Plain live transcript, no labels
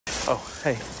Oh,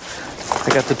 hey.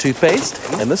 I got the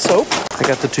toothpaste and the soap. I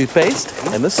got the toothpaste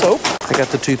and the soap. I got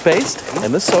the toothpaste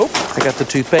and the soap. I got the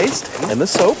toothpaste and the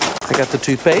soap. I got the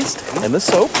toothpaste and the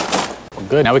soap. Well,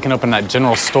 good. Now we can open that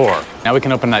general store. Now we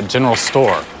can open that general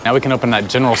store. Now we can open that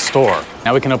general store.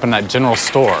 Now we can open that general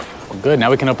store. Well, good.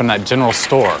 Now we can open that general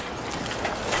store.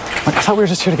 I thought we were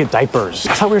just here to get diapers.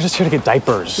 I thought we were just here to get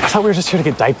diapers. I thought we were just here to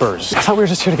get diapers. I thought we were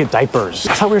just here to get diapers.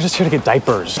 I thought we were just here to get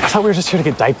diapers. I thought we were just here to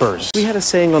get diapers. We had a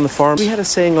saying on the farm. We had a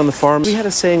saying on the farm. We had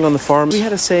a saying on the farm. We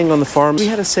had a saying on the farm. We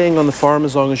had a saying on the farm.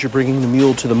 As long as you're bringing the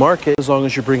mule to the market. As long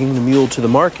as you're bringing the mule to the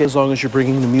market. As long as you're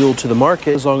bringing the mule to the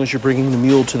market. As long as you're bringing the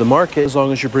mule to the market. As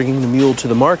long as you're bringing the mule to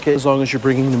the market. As long as you're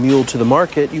bringing the mule to the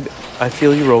market. I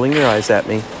feel you rolling your eyes at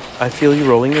me. I feel you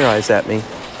rolling your eyes at me.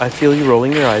 I feel you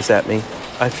rolling your eyes at me.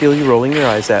 I feel you rolling your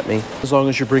eyes at me. As long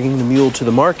as you're bringing the mule to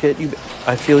the market,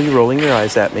 I feel you rolling your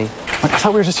eyes at me. I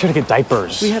thought we were just here to get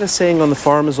diapers. We had a saying on the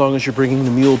farm, as long as you're bringing the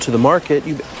mule to the market,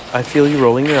 I feel you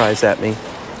rolling your eyes at me.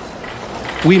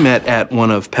 We met at one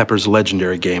of Pepper's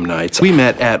legendary game nights. We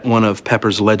met at one of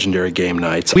Pepper's legendary game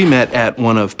nights. We met at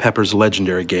one of Pepper's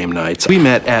legendary game nights. We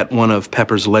met at one of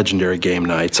Pepper's legendary game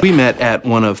nights. We met at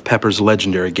one of Pepper's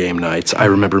legendary game nights. I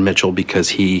remember Mitchell because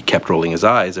he kept rolling his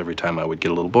eyes every time I would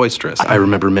get a little boisterous. I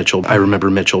remember Mitchell. I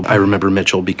remember Mitchell. I remember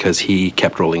Mitchell because he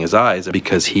kept rolling his eyes.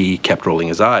 Because he kept rolling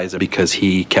his eyes. Because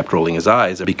he kept rolling his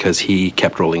eyes. Because he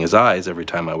kept rolling his eyes every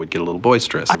time I would get a little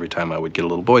boisterous. Every time I would get a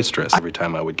little boisterous. Every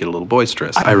time I would get a little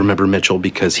boisterous. I remember Mitchell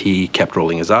because he kept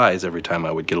rolling his eyes every time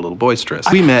I would get a little boisterous.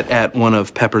 We met at one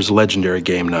of Pepper's legendary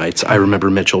game nights. I remember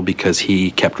Mitchell because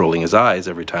he kept rolling his eyes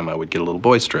every time I would get a little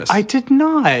boisterous. I did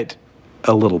not.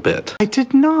 A little bit. I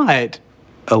did not.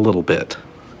 A little bit.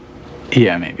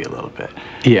 Yeah, maybe a little bit.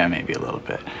 Yeah, maybe a little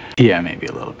bit. Yeah, maybe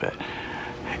a little bit.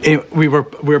 We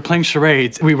were playing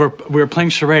charades. We were playing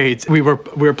charades. We were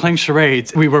playing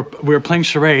charades. We were playing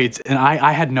charades, and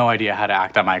I had no idea how to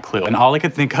act on my clue. And all I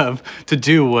could think of to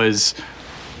do was,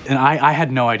 and I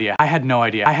had no idea. I had no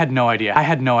idea. I had no idea. I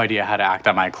had no idea how to act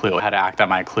on my clue. How to act on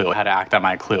my clue. How to act on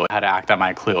my clue. How to act on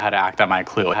my clue. How to act on my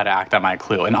clue. How to act on my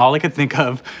clue. And all I could think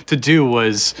of to do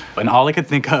was, and all I could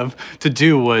think of to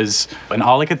do was, and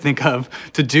all I could think of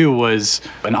to do was,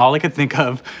 and all I could think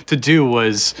of to do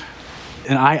was.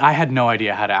 And I had no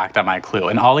idea how to act on my clue.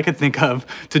 And all I could think of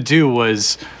to do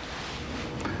was,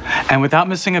 and without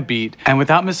missing a beat, and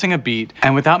without missing a beat,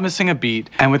 and without missing a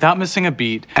beat, and without missing a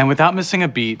beat, and without missing a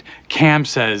beat, Cam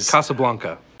says,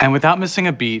 Casablanca. And without missing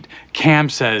a beat, Cam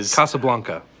says,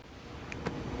 Casablanca.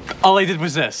 All I did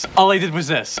was this. All I did was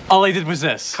this. All I did was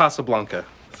this. Casablanca.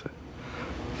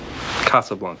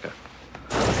 Casablanca.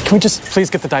 Can we just please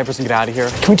get the diapers and get out of here?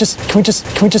 Can we just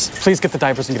please get the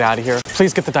diapers and get out of here?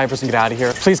 Please get the diapers and get out of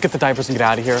here. Please get the diapers and get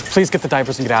out of here. Please get the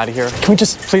diapers and get out of here. Can we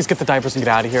just please get the diapers and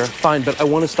get out of here? Fine, but I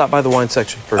want to stop by the wine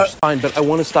section first. Fine, but I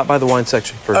want to stop by the wine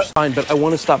section first. Fine, but I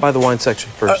want to stop by the wine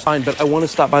section first. Fine, but I want to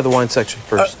stop by the wine section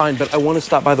first. Fine, but I want to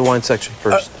stop by the wine section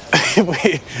first.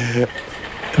 Wait.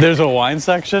 There's a wine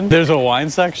section? There's a wine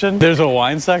section? There's a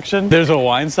wine section? There's a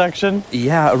wine section?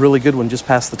 Yeah, a really good one just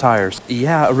past the tires.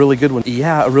 Yeah, a really good one.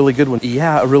 Yeah, a really good one.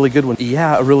 Yeah, a really good one.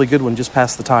 Yeah, a really good one just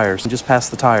past the tires. Just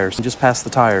past the tires. Just past the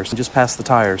tires. Just past the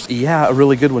tires. Yeah, a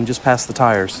really good one just past the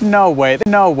tires. No way.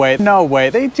 No way. No way.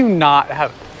 They do not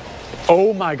have.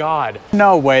 Oh my God.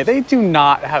 No way. They do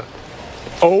not have.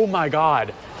 Oh my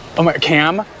God. Oh my.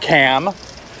 Cam.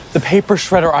 The paper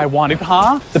shredder I wanted,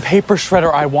 huh? The paper shredder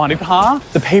I wanted, huh?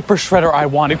 The paper shredder I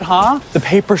wanted, huh? The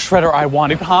paper shredder I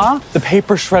wanted, huh? The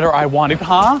paper shredder I wanted,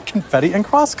 huh? Confetti and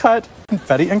crosscut.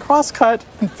 Confetti and crosscut.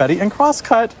 Confetti and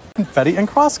crosscut. Confetti and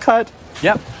crosscut.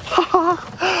 Yep.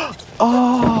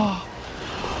 Oh.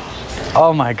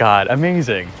 Oh my God,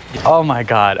 amazing. Oh my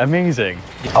God, amazing.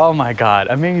 Oh my God,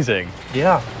 amazing.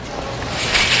 Yeah.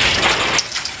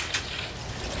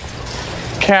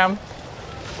 Cam.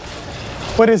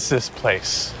 What is this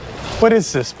place? What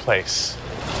is this place?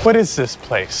 What is this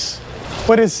place?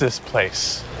 What is this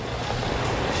place?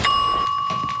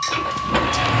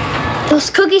 Those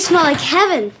cookies smell like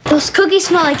heaven. Those cookies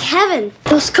smell like heaven.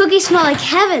 Those cookies smell like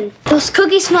heaven. Those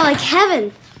cookies smell like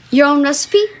heaven. Your own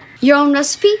recipe? Your own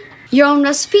recipe? Your own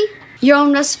recipe? Your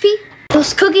own recipe?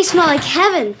 Those cookies smell like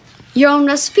heaven. Your own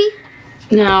recipe?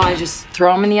 Now I just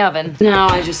throw them in the oven. Now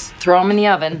I just throw them in the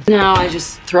oven. Now I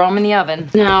just throw them in the oven.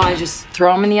 Now I just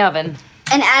throw them in the oven.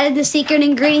 And added the secret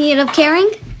ingredient of caring.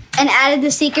 And added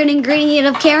the secret ingredient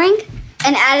of caring.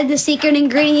 And added the secret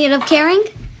ingredient of caring.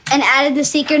 And added the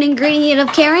secret ingredient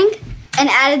of caring. And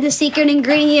added the secret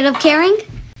ingredient of caring.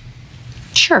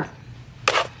 Sure.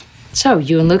 So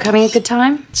you and Luke having a good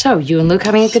time? So you and Luke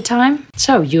having a good time?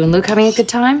 So you and Luke having a good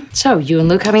time? So you and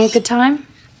Luke having a good time?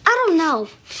 I don't know.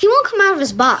 He won't come out of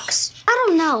his box. I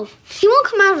don't know. He won't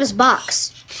come out of his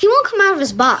box. He won't come out of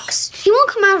his box. He won't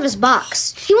come out of his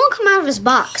box. He won't come out of his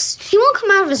box. He won't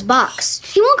come out of his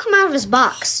box. He won't come out of his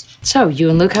box. So, you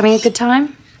and Luke having a good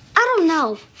time? I don't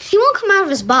know. He won't come out of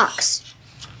his box.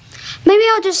 Maybe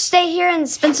I'll just stay here and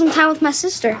spend some time with my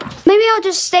sister. Maybe I'll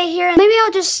just stay here and maybe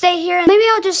I'll just stay here and maybe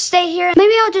I'll just stay here.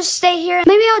 Maybe I'll just stay here.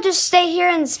 Maybe I'll just stay here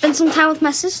and spend some time with my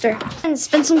sister. And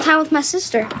spend some time with my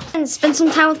sister. And spend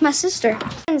some time with my sister.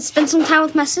 And spend some time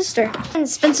with my sister. And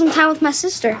spend some time with my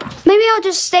sister. Maybe I'll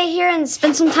just stay here and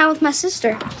spend some time with my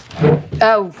sister.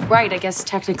 Oh, right, I guess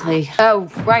technically. Oh,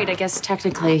 right, I guess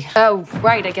technically. Oh,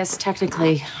 right, I guess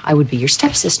technically. I would be your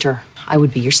stepsister. I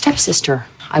would be your stepsister.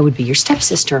 I would be your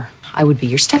stepsister. I would be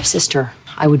your stepsister.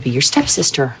 I would be your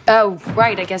stepsister. Oh,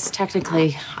 right, I guess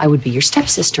technically. I would be your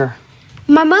stepsister.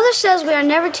 My mother says we are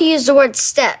never to use the word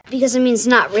step because it means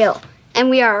not real, and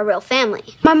we are a real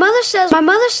family. My mother says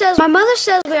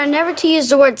we are never to use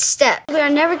the word step. We are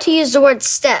never to use the word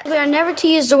step. We are never to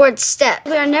use the word step.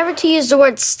 We are never to use the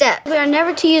word step. We are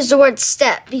never to use the word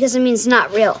step because it means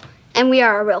not real. And we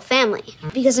are a real family.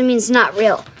 Because it means not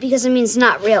real. Because it means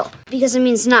not real. Because it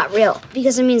means not real.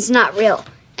 Because it means not real.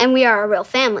 And we are a real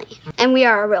family. And we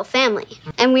are a real family.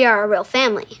 And we are a real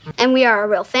family. And we are a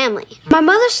real family. My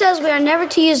mother says we are never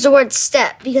to use the word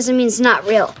step because it means not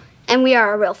real. And we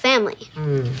are a real family.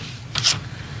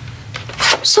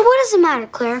 So what does it matter,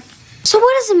 Claire? So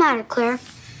what does it matter, Claire?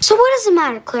 So what does it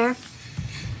matter, Claire?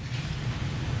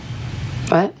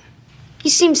 What? You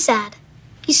seem sad.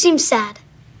 You seem sad.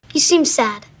 You seem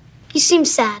sad. You seem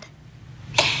sad.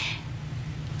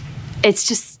 It's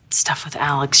just stuff with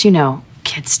Alex, you know,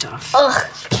 kid stuff. Ugh,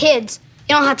 kids.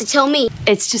 You don't have to tell me.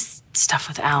 It's just stuff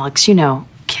with Alex, you know,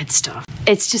 kid stuff.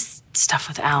 It's just stuff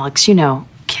with Alex, you know,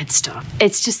 kid stuff.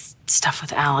 It's just stuff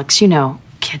with Alex, you know,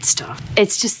 kid stuff.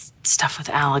 It's just stuff with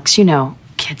Alex, you know,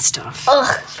 kid stuff.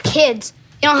 Ugh, kids.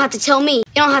 You don't have to tell me.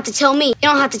 You don't have to tell me. You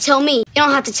don't have to tell me. You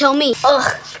don't have to tell me.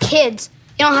 Ugh, kids.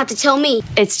 You don't have to tell me.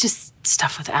 It's just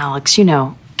stuff with Alex, you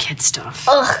know, kid stuff.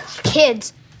 Ugh,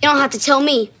 kids. You don't have to tell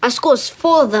me. My school is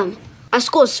full of them. My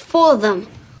school is full of them.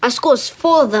 My school is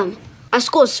full of them. My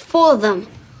school is full of them.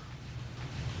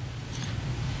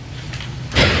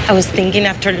 I was thinking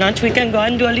after lunch we can go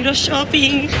and do a little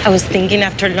shopping. I was thinking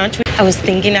after lunch we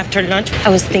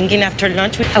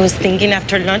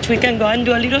can go and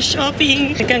do a little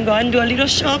shopping. We can go and do a little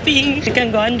shopping. We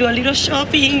can go and do a little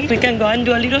shopping. We can go and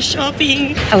do a little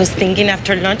shopping. I was thinking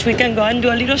after lunch we can go and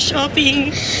do a little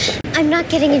shopping. I'm not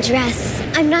getting a dress.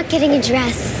 I'm not getting a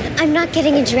dress. I'm not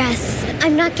getting a dress.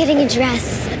 I'm not getting a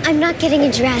dress. I'm not getting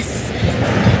a dress.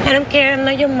 I don't care, I'm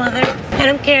not your mother. I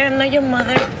don't care, I'm not your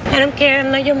mother. I don't care,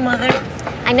 I'm not your mother.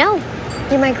 I know.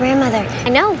 You're my grandmother. I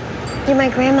know. You're my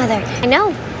grandmother. I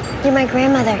know. You're my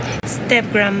grandmother.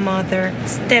 Step-grandmother,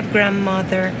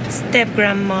 step-grandmother,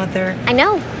 step-grandmother. I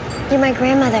know. You're my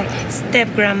grandmother.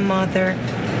 Step-grandmother.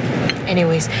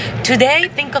 Anyways, today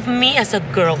think of me as a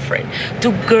girlfriend.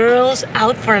 Two girls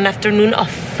out for an afternoon of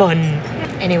fun.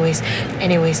 Anyways,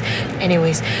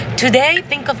 today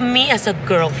think of me as a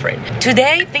girlfriend.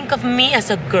 Today think of me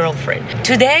as a girlfriend.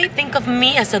 Today think of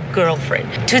me as a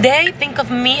girlfriend. Today think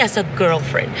of me as a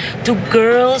girlfriend. Two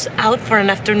girls out for an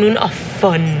afternoon of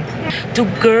fun. Two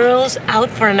girls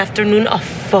out for an afternoon of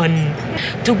fun.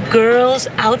 Two girls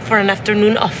out for an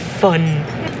afternoon of fun.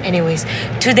 Anyways,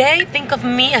 today think of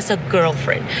me as a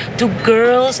girlfriend. Two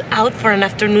girls out for an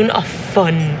afternoon of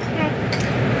fun.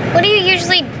 What do you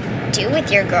usually do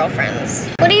with your girlfriends?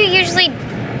 What do you usually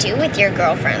do with your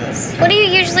girlfriends? What do you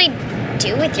usually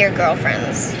do with your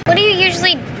girlfriends? What do you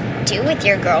usually do with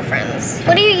your girlfriends?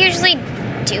 What do you usually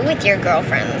do with your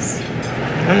girlfriends?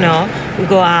 I don't know. We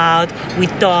go out, we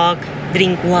talk,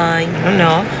 drink wine. I don't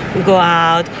know. We go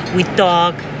out, we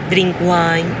talk, drink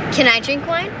wine. Can I drink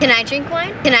wine? Can I drink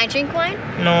wine? Can I drink wine?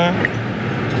 No.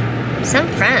 Some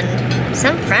friend.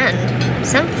 Some friend.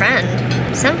 Some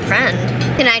friend. Some friend.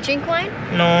 Can I drink wine?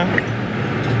 No.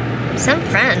 Some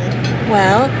friend.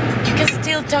 Well, you can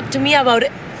still talk to me about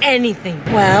anything.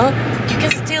 Well, you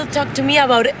can still talk to me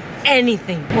about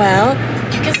anything. Well,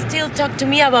 you can still talk to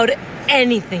me about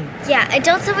anything. Yeah,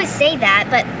 adults always say that,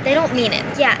 but they don't mean it.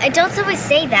 Yeah, adults always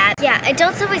say that. Yeah,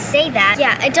 adults always say that.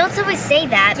 Yeah, adults always say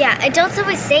that. Yeah, adults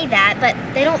always say that, but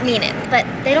they don't mean it. But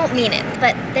they don't mean it.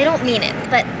 But they don't mean it.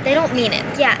 But they don't mean it.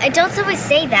 Yeah, adults always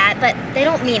say that, but they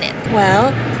don't mean it.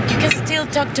 Well, you can still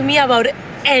talk to me about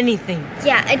anything.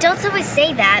 Yeah, adults always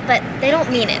say that, but they don't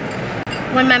mean it.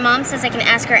 When my mom says I can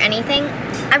ask her anything,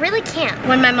 I really can't.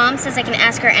 When my mom says I can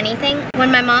ask her anything, when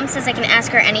my mom says I can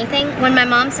ask her anything, when my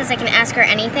mom says I can ask her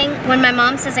anything, when my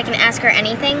mom says I can ask her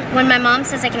anything, when my mom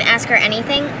says I can ask her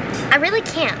anything, I really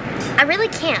can't. I really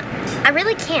can't. I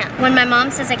really can't. When my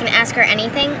mom says I can ask her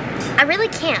anything, I really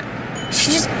can't.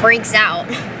 She just freaks out.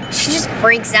 She just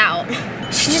freaks out.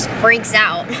 She just freaks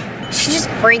out. She just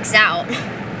freaks out.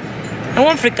 I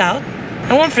won't freak out.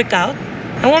 I won't freak out.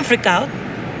 I won't freak out.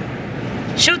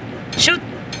 Shoot, shoot.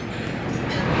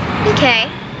 Okay.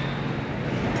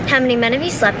 How many men have you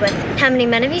slept with? How many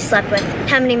men have you slept with?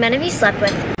 How many men have you slept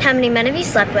with? How many men have you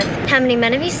slept with? How many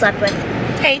men have you slept with?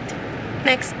 8.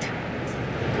 Next.